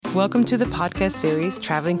Welcome to the podcast series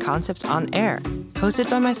Traveling Concepts on Air, hosted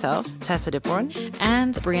by myself, Tessa Dipborn,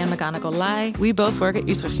 and Brienne McGonigal-Lai. We both work at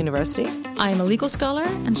Utrecht University. I am a legal scholar,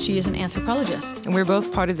 and she is an anthropologist. And we're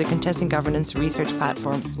both part of the Contesting Governance research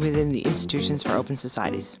platform within the Institutions for Open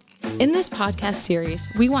Societies. In this podcast series,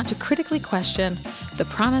 we want to critically question the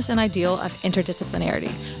promise and ideal of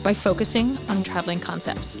interdisciplinarity by focusing on traveling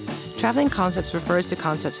concepts. Traveling concepts refers to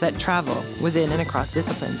concepts that travel within and across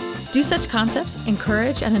disciplines. Do such concepts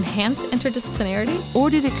encourage and enhance interdisciplinarity? Or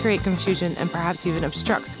do they create confusion and perhaps even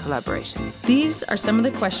obstruct collaboration? These are some of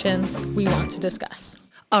the questions we want to discuss.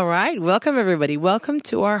 All right, welcome everybody. Welcome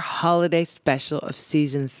to our holiday special of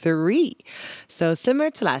season 3. So similar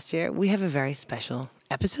to last year, we have a very special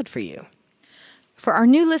episode for you. For our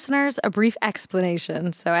new listeners, a brief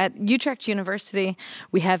explanation. So at Utrecht University,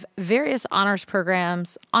 we have various honors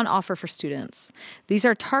programs on offer for students. These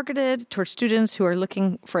are targeted towards students who are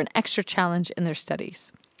looking for an extra challenge in their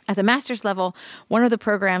studies. At the master's level, one of the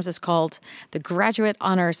programs is called the Graduate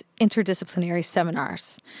Honors Interdisciplinary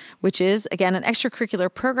Seminars, which is, again, an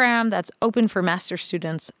extracurricular program that's open for master's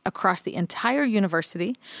students across the entire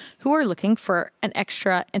university who are looking for an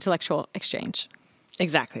extra intellectual exchange.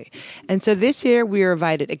 Exactly. And so this year we are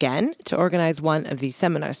invited again to organize one of these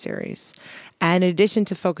seminar series. And in addition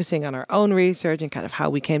to focusing on our own research and kind of how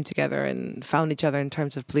we came together and found each other in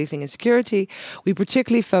terms of policing and security, we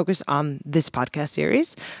particularly focus on this podcast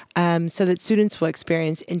series so that students will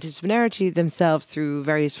experience interdisciplinarity themselves through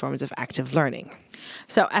various forms of active learning.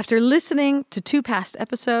 So after listening to 2 past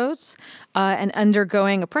episodes and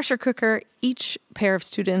undergoing a pressure cooker, each pair of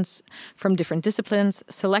students from different disciplines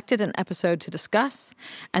selected an episode to discuss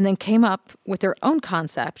and then came up with their own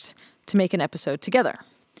concept to make an episode together.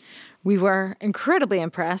 We were incredibly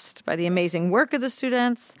impressed by the amazing work of the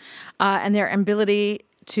students and their ability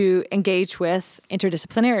to engage with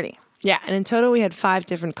interdisciplinarity. Yeah, and in total we had 5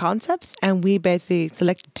 different concepts, and we basically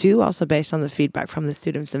selected 2, also based on the feedback from the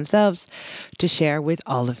students themselves, to share with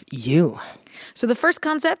all of you. So the first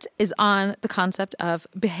concept is on the concept of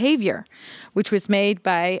behavior, which was made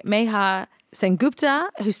by Meha Sengupta,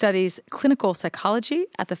 who studies clinical psychology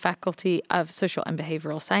at the Faculty of Social and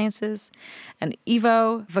Behavioral Sciences, and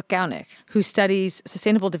Ivo Vakaunik, who studies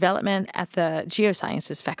sustainable development at the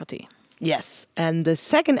Geosciences faculty. Yes, and the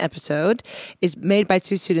second episode is made by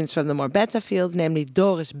 2 students from the more beta field, namely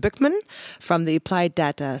Doris Buckman from the Applied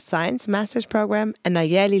Data Science Master's Program and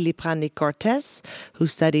Nayeli Liprani-Cortez, who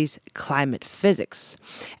studies climate physics.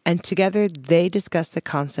 And together they discuss the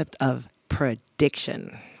concept of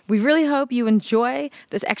prediction. We really hope you enjoy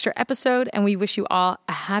this extra episode, and we wish you all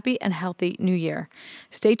a happy and healthy new year.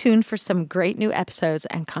 Stay tuned for some great new episodes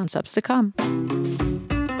and concepts to come.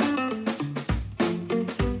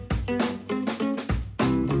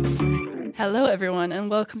 Hello, everyone, and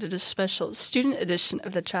welcome to this special student edition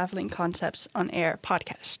of the Traveling Concepts on Air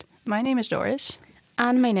podcast. My name is Doris.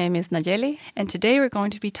 And my name is Nayeli. And today we're going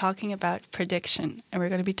to be talking about prediction. And we're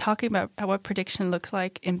going to be talking about what prediction looks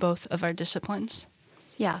like in both of our disciplines.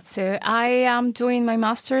 Yeah, so I am doing my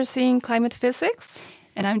master's in climate physics.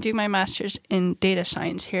 And I'm doing my master's in data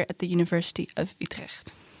science here at the University of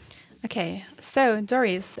Utrecht. Okay, so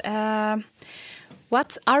Doris,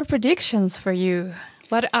 what are predictions for you?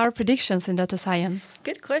 What are predictions in data science?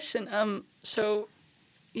 Good question.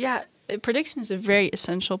 Prediction is a very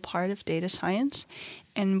essential part of data science,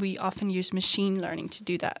 and we often use machine learning to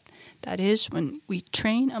do that. That is when we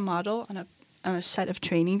train a model on a set of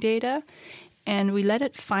training data, and we let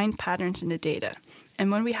it find patterns in the data.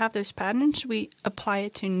 And when we have those patterns, we apply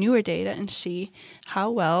it to newer data and see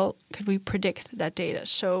how well could we predict that data.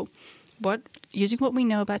 So using what we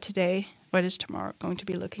know about today, what is tomorrow going to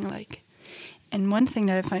be looking like? And one thing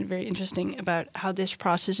that I find very interesting about how this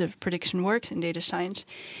process of prediction works in data science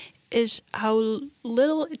is how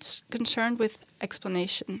little it's concerned with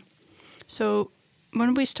explanation. So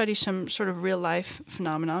when we study some sort of real-life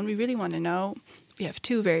phenomenon, we really want to know, we have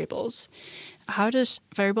 2 variables. How does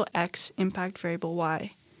variable X impact variable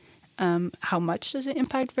Y? How much does it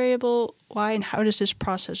impact variable Y, and how does this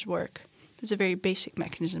process work? It's a very basic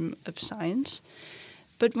mechanism of science.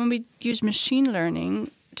 But when we use machine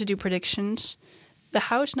learning to do predictions, the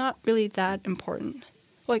how is not really that important.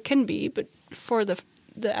 Well, it can be, but for the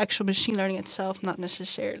actual machine learning itself, not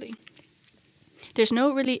necessarily. There's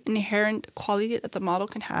no really inherent quality that the model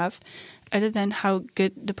can have other than how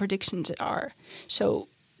good the predictions are. So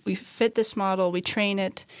we fit this model, we train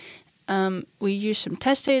it, we use some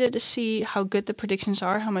test data to see how good the predictions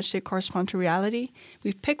are, how much they correspond to reality.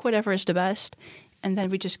 We pick whatever is the best, and then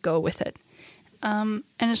we just go with it. And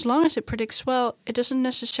as long as it predicts well, it doesn't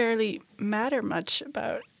necessarily matter much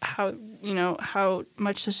about how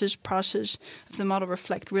much does this process of the model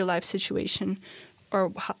reflect real life situation, or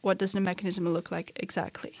what does the mechanism look like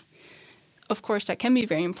exactly. Of course, that can be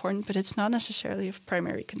very important, but it's not necessarily of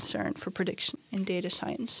primary concern for prediction in data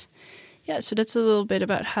science. Yeah, so that's a little bit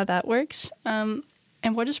about how that works.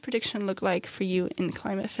 And what does prediction look like for you in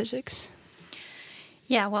climate physics?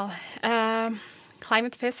 Yeah, well,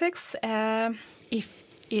 climate physics, if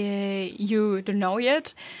you don't know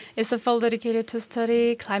yet, is a field dedicated to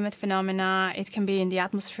study climate phenomena. It can be in the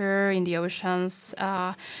atmosphere, in the oceans,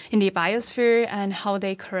 in the biosphere, and how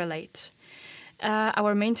they correlate.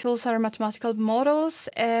 Our main tools are mathematical models,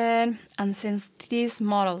 and since these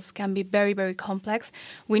models can be very, very complex,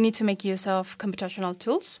 we need to make use of computational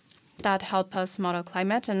tools that help us model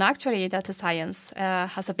climate. And actually, data science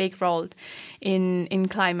has a big role in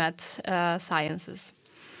climate sciences.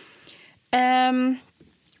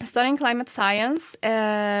 Studying climate science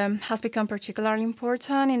has become particularly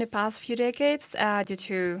important in the past few decades due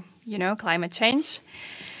to, climate change.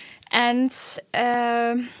 And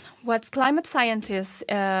what climate scientists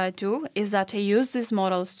do is that they use these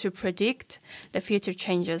models to predict the future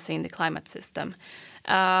changes in the climate system.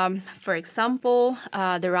 For example,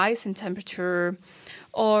 the rise in temperature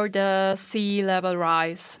or the sea level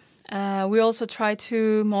rise. We also try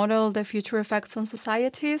to model the future effects on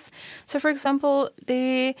societies. So, for example,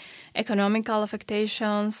 the economical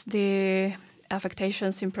affectations, the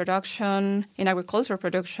affectations in production, in agricultural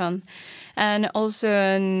production, and also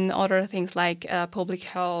in other things like public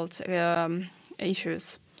health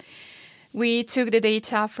issues. We took the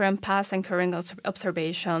data from past and current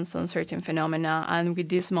observations on certain phenomena, and with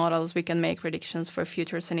these models, we can make predictions for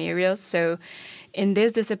future scenarios. So in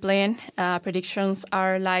this discipline, predictions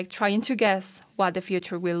are like trying to guess what the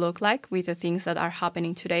future will look like with the things that are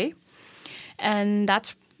happening today. And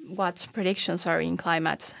that's what predictions are in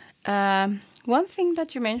climate. One thing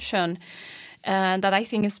that you mentioned that I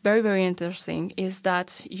think is very, very interesting is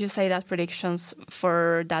that you say that predictions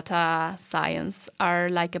for data science are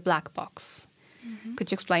like a black box. Mm-hmm.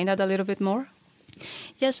 Could you explain that a little bit more?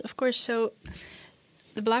 Yes, of course. So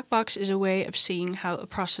the black box is a way of seeing how a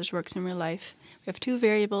process works in real life. We have two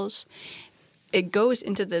variables. It goes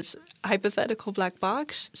into this hypothetical black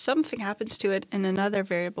box, something happens to it, and another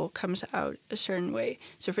variable comes out a certain way.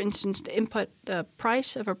 So, for instance, the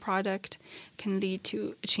price of a product can lead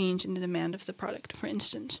to a change in the demand of the product, for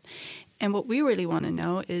instance. And what we really want to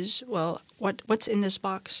know is, well, what's in this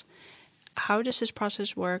box? How does this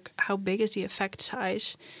process work? How big is the effect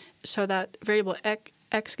size? So that variable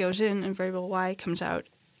X goes in and variable Y comes out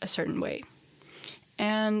a certain way.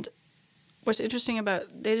 And what's interesting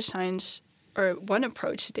about data science, or one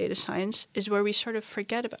approach to data science, is where we sort of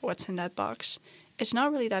forget about what's in that box. It's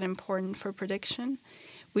not really that important for prediction.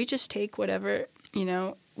 We just take whatever,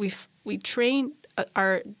 we train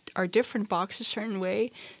our different box a certain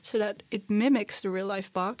way so that it mimics the real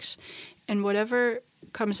life box. And whatever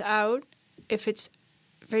comes out, if it's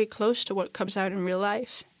very close to what comes out in real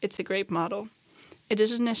life, it's a great model. It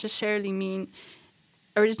doesn't necessarily mean,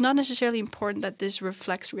 or it's not necessarily important that this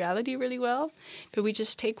reflects reality really well, but we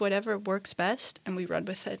just take whatever works best and we run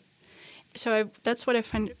with it. So that's what I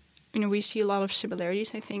find, we see a lot of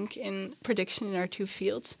similarities, I think, in prediction in our two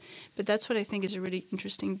fields. But that's what I think is a really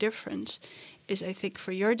interesting difference, is I think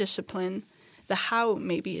for your discipline, the how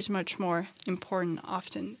maybe is much more important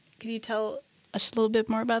often. Can you tell us a little bit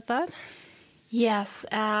more about that? Yes,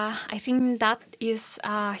 I think that is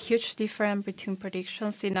a huge difference between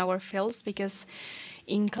predictions in our fields, because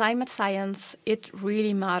in climate science, it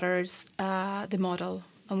really matters the model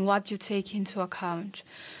and what you take into account.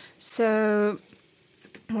 So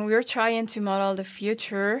when we're trying to model the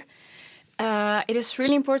future, it is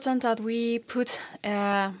really important that we put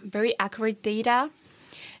very accurate data,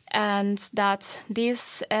 and that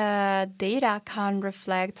this data can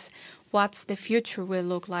reflect what the future will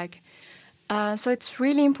look like. So it's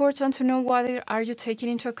really important to know what are you taking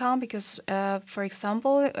into account, because, for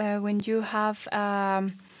example, when you have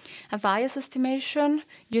a bias estimation,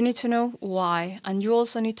 you need to know why, and you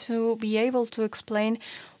also need to be able to explain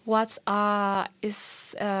what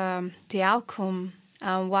is the outcome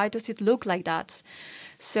and why does it look like that.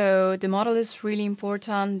 So the model is really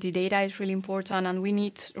important, the data is really important, and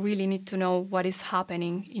we really need to know what is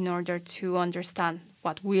happening in order to understand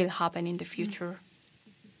what will happen in the future.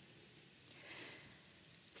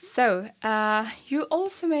 So, you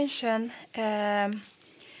also mentioned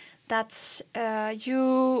that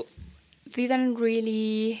you didn't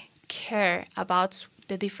really care about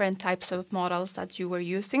the different types of models that you were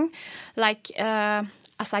using. Like,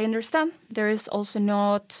 as I understand, there is also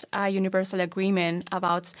not a universal agreement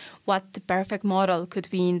about what the perfect model could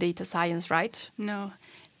be in data science, right? No.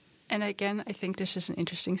 And again, I think this is an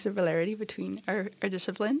interesting similarity between our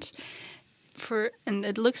disciplines. And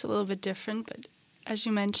it looks a little bit different, but as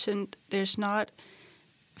you mentioned, there's not,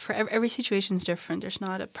 for every situation is different. There's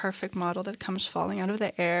not a perfect model that comes falling out of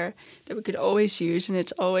the air that we could always use, and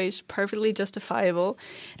it's always perfectly justifiable.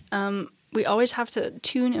 We always have to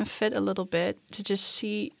tune and fit a little bit to just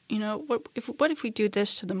see, what if we do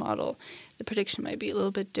this to the model? The prediction might be a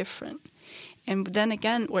little bit different. And then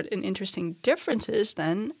again, what an interesting difference is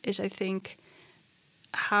then is, I think,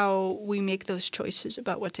 how we make those choices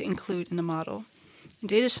about what to include in the model. In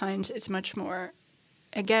data science, it's much more,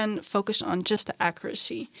 again, focused on just the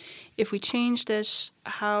accuracy. If we change this,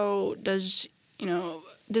 how does,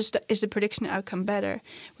 is the prediction outcome better?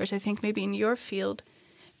 Whereas I think maybe in your field,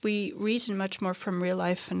 we reason much more from real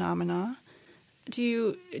life phenomena. Do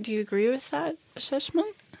you agree with that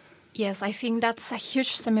assessment? Yes, I think that's a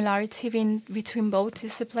huge similarity between both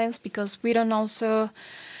disciplines, because we don't also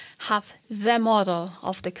have the model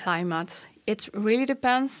of the climate. It really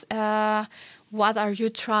depends what are you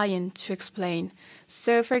trying to explain.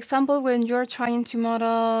 So, for example, when you're trying to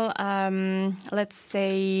model, let's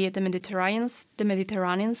say, the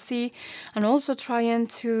Mediterranean Sea, and also trying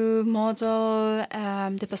to model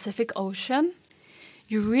the Pacific Ocean,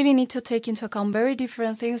 you really need to take into account very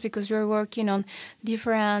different things, because you're working on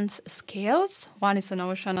different scales. One is an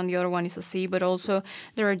ocean and the other one is a sea, but also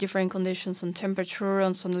there are different conditions on temperature,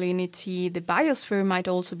 on salinity. The biosphere might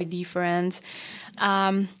also be different.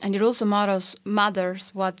 And it also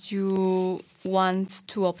matters what you want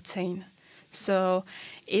to obtain. So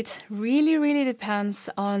it really, really depends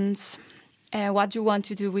on what you want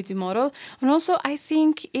to do with the model. And also, I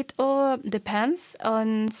think it all depends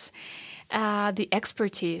on the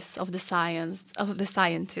expertise of the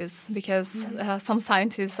scientists, because some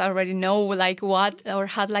scientists already know what, or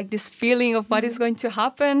had this feeling of what is going to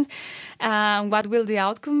happen, what will the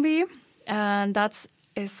outcome be, and that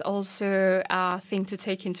is also a thing to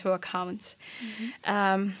take into account.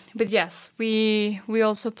 But yes, we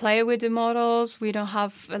also play with the models. We don't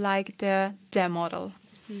have the model.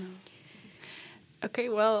 No. Okay,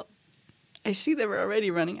 well, I see that we're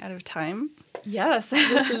already running out of time. Yes.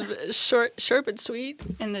 This was short but sweet,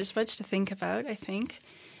 and there's much to think about, I think,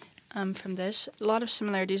 from this. A lot of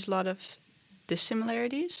similarities, a lot of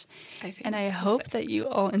dissimilarities. I hope that you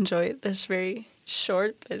all enjoyed this very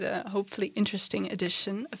short but hopefully interesting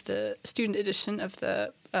student edition of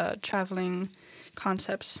the Traveling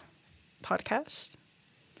Concepts podcast.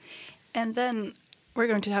 And then we're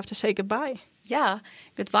going to have to say goodbye. Yeah.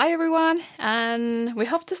 Goodbye, everyone, and we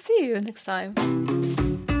hope to see you next time.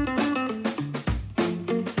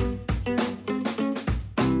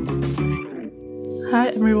 Hi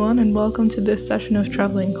everyone, and welcome to this session of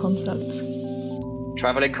Traveling Concepts.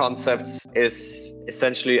 Traveling Concepts is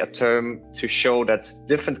essentially a term to show that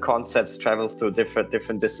different concepts travel through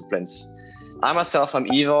different disciplines. I'm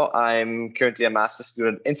Ivo. I'm currently a master's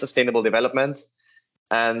student in sustainable development,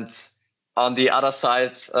 and on the other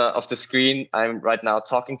side of the screen, I'm right now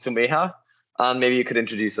talking to Meha, and maybe you could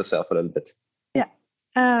introduce yourself a little bit.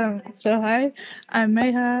 So hi, I'm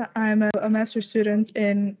Meha. I'm a master's student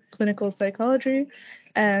in clinical psychology,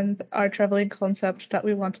 and our traveling concept that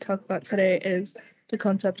we want to talk about today is the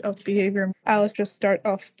concept of behavior. I'll just start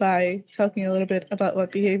off by talking a little bit about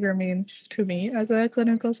what behavior means to me as a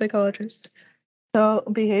clinical psychologist. So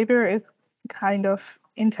behavior is kind of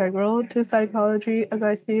integral to psychology as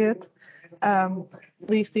I see it.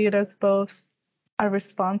 We see it as both a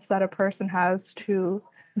response that a person has to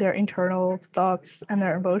their internal thoughts and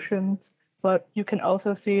their emotions, but you can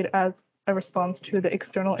also see it as a response to the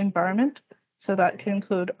external environment. So that can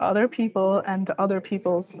include other people and other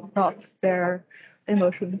people's thoughts, their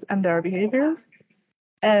emotions, and their behaviors.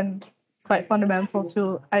 And quite fundamental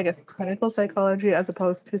to, I guess, clinical psychology as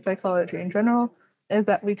opposed to psychology in general is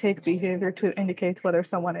that we take behavior to indicate whether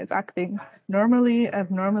someone is acting normally,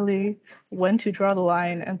 abnormally, when to draw the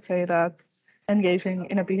line and say that engaging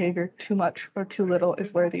in a behavior too much or too little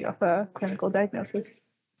is worthy of a clinical diagnosis.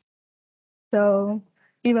 So,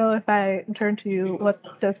 Ivo, if I turn to you, what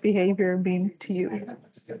does behavior mean to you?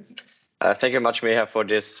 Thank you very much, Meha, for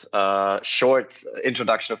this short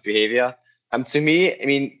introduction of behavior. To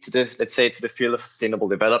me, to the field of sustainable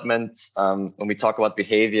development, when we talk about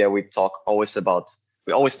behavior, we always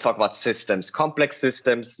talk about systems, complex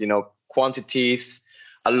systems, quantities,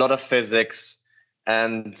 a lot of physics.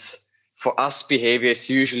 And for us, behavior is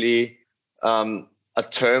usually a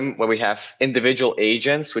term where we have individual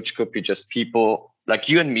agents, which could be just people like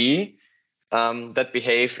you and me, that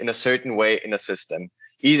behave in a certain way in a system.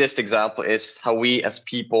 Easiest example is how we as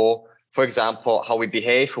people, for example, how we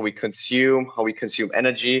behave, how we consume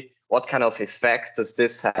energy. What kind of effect does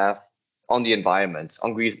this have on the environment,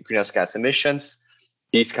 on greenhouse gas emissions,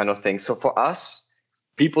 these kind of things. So for us,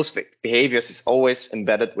 people's behaviors is always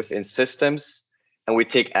embedded within systems, and we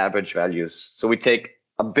take average values. So we take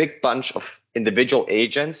a big bunch of individual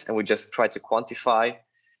agents and we just try to quantify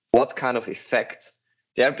what kind of effect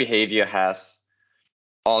their behavior has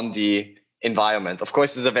on the environment. Of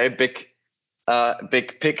course, this is a very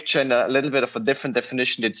big picture and a little bit of a different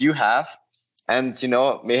definition that you have. And,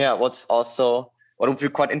 Meher, what would be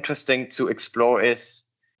quite interesting to explore is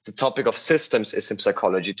the topic of systems is in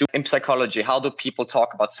psychology. In psychology, how do people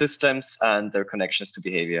talk about systems and their connections to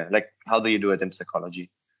behavior? Like, how do you do it in psychology?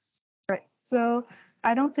 Right. So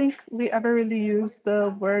I don't think we ever really use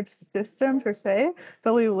the word system per se,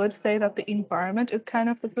 but we would say that the environment is kind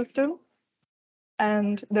of the system.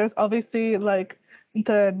 And there's obviously like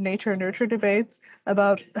the nature-nurture debates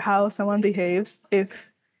about how someone behaves. If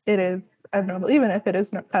it is abnormal, even if it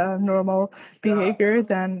is a normal behavior,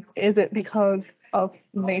 then is it because of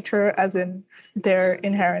nature, as in their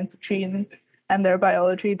inherent genes and their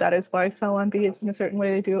biology, that is why someone behaves in a certain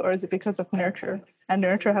way they do, or is it because of nurture? And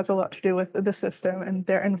nurture has a lot to do with the system and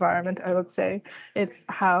their environment, I would say. It's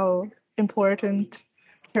how important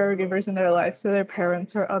caregivers in their life, so their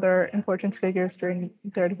parents or other important figures during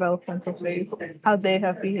their developmental phase, how they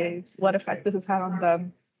have behaved, what effect this has had on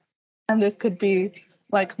them. And this could be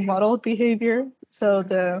like modeled behavior, so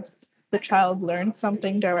the child learns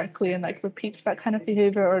something directly and like repeats that kind of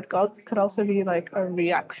behavior, or it could also be like a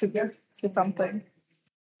reaction to something.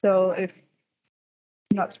 So if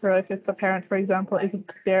not sure if it's the parent, for example,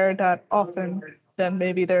 isn't there that often, then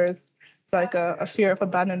maybe there's like a fear of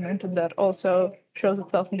abandonment, and that also shows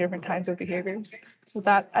itself in different kinds of behaviors. So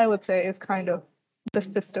that, I would say, is kind of the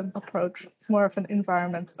system approach. It's more of an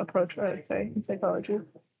environment approach, I would say, in psychology.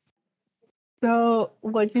 So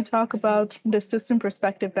when you talk about the system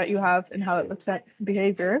perspective that you have and how it looks at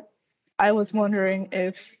behavior, I was wondering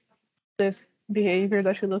if this behavior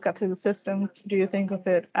that you look at through the systems, do you think of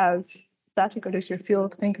it as static, or does your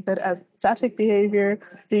field think of it as static behavior?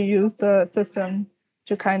 Do you use the system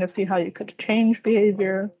to kind of see how you could change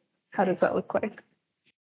behavior? How does that look like?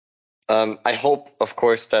 I hope, of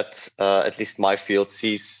course, that at least my field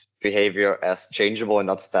sees behavior as changeable and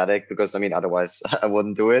not static, because otherwise I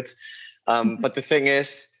wouldn't do it. But the thing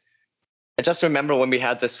is, I just remember when we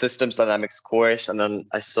had the systems dynamics course, and then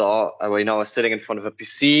I saw, I was sitting in front of a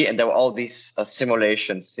PC, and there were all these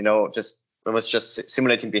simulations, it was just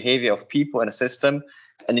simulating behavior of people in a system.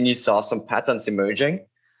 And then you saw some patterns emerging,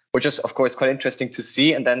 which is, of course, quite interesting to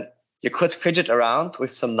see. And then you could fidget around with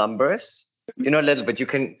some numbers, a little bit. You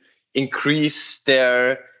can increase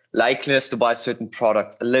their likeliness to buy a certain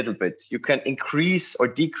product a little bit. You can increase or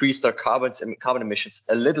decrease their carbon emissions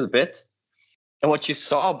a little bit. And what you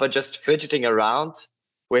saw by just fidgeting around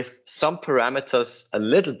with some parameters a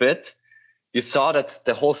little bit, you saw that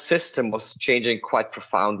the whole system was changing quite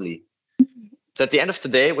profoundly. So at the end of the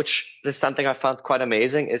day, which is something I found quite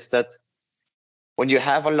amazing, is that when you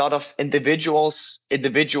have a lot of individual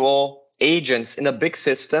agents in a big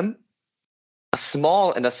system, a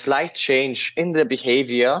small and a slight change in the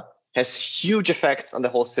behavior has huge effects on the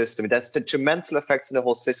whole system. It has detrimental effects on the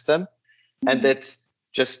whole system, and it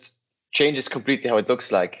just changes completely how it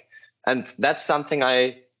looks like. And that's something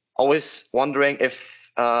I always wondering if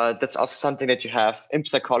that's also something that you have in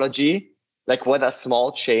psychology, like whether a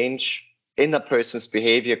small change in a person's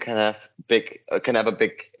behavior can have a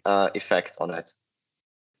big effect on it.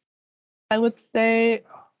 I would say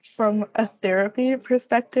from a therapy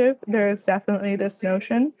perspective, there is definitely this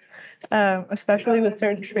notion, especially with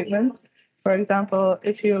certain treatments. For example,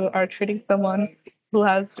 if you are treating someone who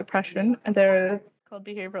has depression, and they're called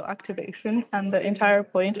behavioral activation, and the entire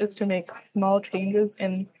point is to make small changes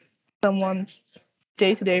in someone's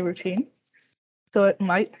day-to-day routine. So it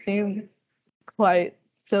might seem quite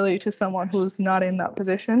silly to someone who's not in that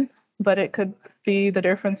position, but it could be the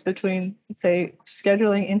difference between, say,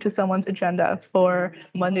 scheduling into someone's agenda for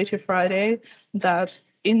Monday to Friday that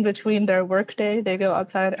in between their workday, they go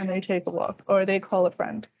outside and they take a walk, or they call a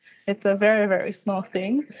friend. It's a very, very small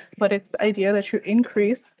thing, but it's the idea that you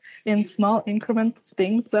increase in small increments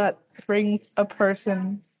things that bring a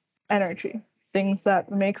person energy, things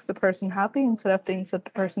that makes the person happy instead of things that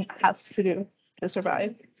the person has to do to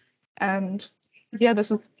survive. And yeah,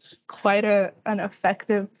 this is quite an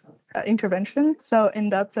effective intervention. So in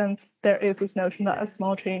that sense, there is this notion that a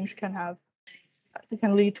small change can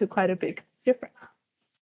lead to quite a big difference.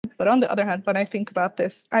 But on the other hand, when I think about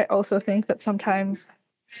this, I also think that sometimes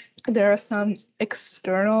there are some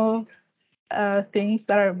external things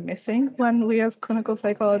that are missing when we as clinical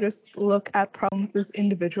psychologists look at problems with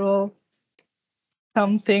individual,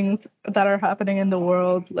 some things that are happening in the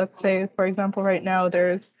world. Let's say, for example, right now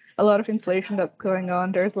there's a lot of inflation that's going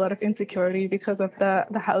on. There's a lot of insecurity because of the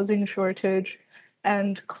housing shortage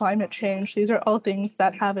and climate change. These are all things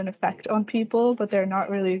that have an effect on people, but they're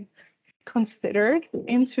not really considered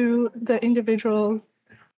into the individual's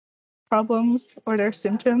problems or their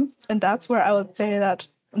symptoms. And that's where I would say that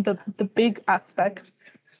the big aspect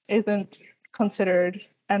isn't considered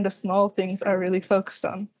and the small things are really focused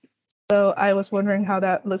on. So I was wondering how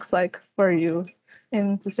that looks like for you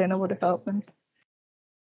in sustainable development.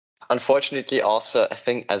 Unfortunately, also, I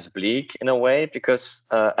think as bleak in a way, because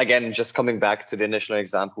again, just coming back to the initial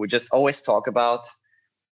example, we just always talk about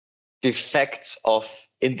the effects of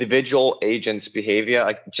individual agents' behavior.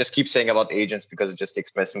 I just keep saying about agents because it's just the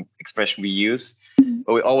expression we use.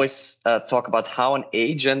 But we always talk about how an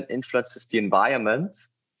agent influences the environment.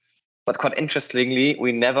 But quite interestingly,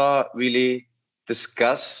 we never really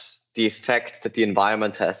discuss the effect that the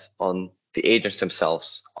environment has on the agents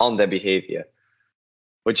themselves, on their behavior.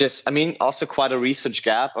 Which is, also quite a research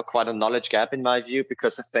gap or quite a knowledge gap in my view,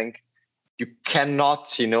 because I think you cannot,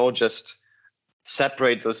 just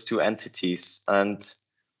separate those two entities. And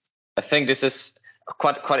I think this is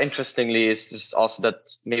quite interestingly is just also that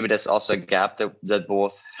maybe there's also a gap that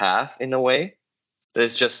both have in a way. That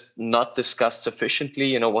is just not discussed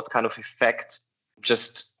sufficiently, what kind of effect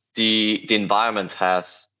just the environment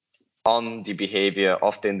has on the behavior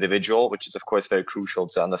of the individual, which is of course very crucial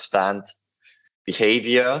to understand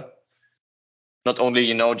behavior, not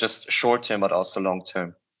only, just short term, but also long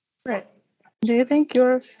term. Right. Do you think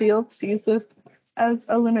your field sees this as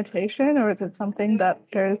a limitation, or is it something that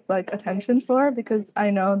there's attention for? Because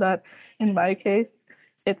I know that in my case,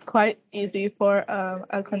 it's quite easy for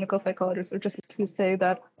a clinical psychologist or just to say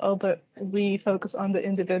that, oh, but we focus on the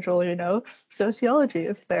individual, Sociology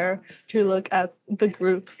is there to look at the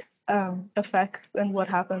group effects and what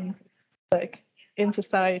happens in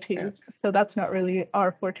society. Yeah. So that's not really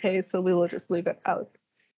our forte, so we will just leave it out.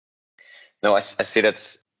 No, I see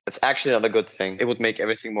that's actually not a good thing. It would make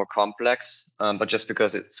everything more complex, but just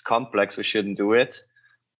because it's complex, we shouldn't do it.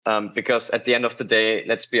 Because at the end of the day,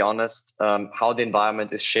 let's be honest, how the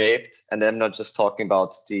environment is shaped, and I'm not just talking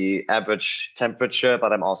about the average temperature,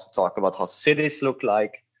 but I'm also talking about how cities look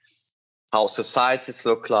like, how societies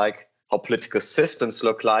look like, how political systems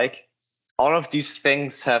look like. All of these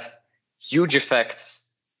things have huge effects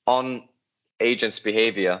on agents'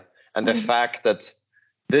 behavior. And the fact that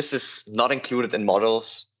this is not included in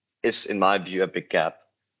models is, in my view, a big gap.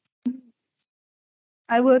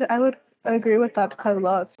 I would agree with that quite a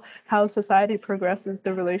lot. How society progresses,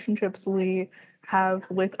 the relationships we have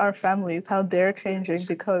with our families, how they're changing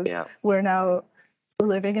because we're now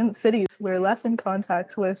living in cities. We're less in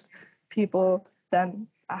contact with people than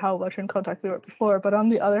how much in contact we were before. But on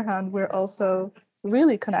the other hand, we're also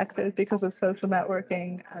really connected because of social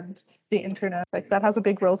networking and the internet. That has a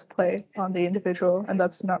big role to play on the individual, and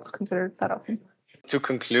that's not considered that often. To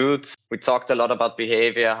conclude, we talked a lot about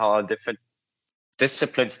behavior, how our different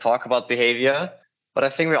disciplines talk about behavior, but I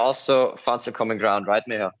think we also found some common ground, right,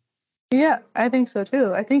 Neha? Yeah, I think so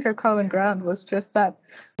too. I think our common ground was just that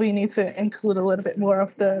we need to include a little bit more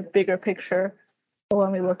of the bigger picture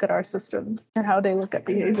when we look at our systems and how they look at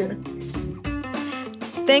behavior.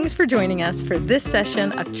 Thanks for joining us for this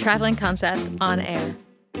session of Traveling Concepts on Air.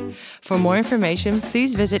 For more information,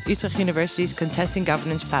 please visit Utrecht University's Contesting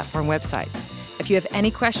Governance platform website. If you have any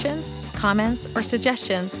questions, comments, or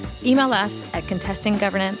suggestions, email us at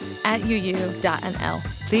contestinggovernance@uu.nl.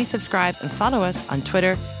 Please subscribe and follow us on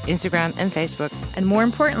Twitter, Instagram, and Facebook. And more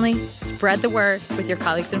importantly, spread the word with your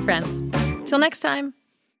colleagues and friends. Till next time.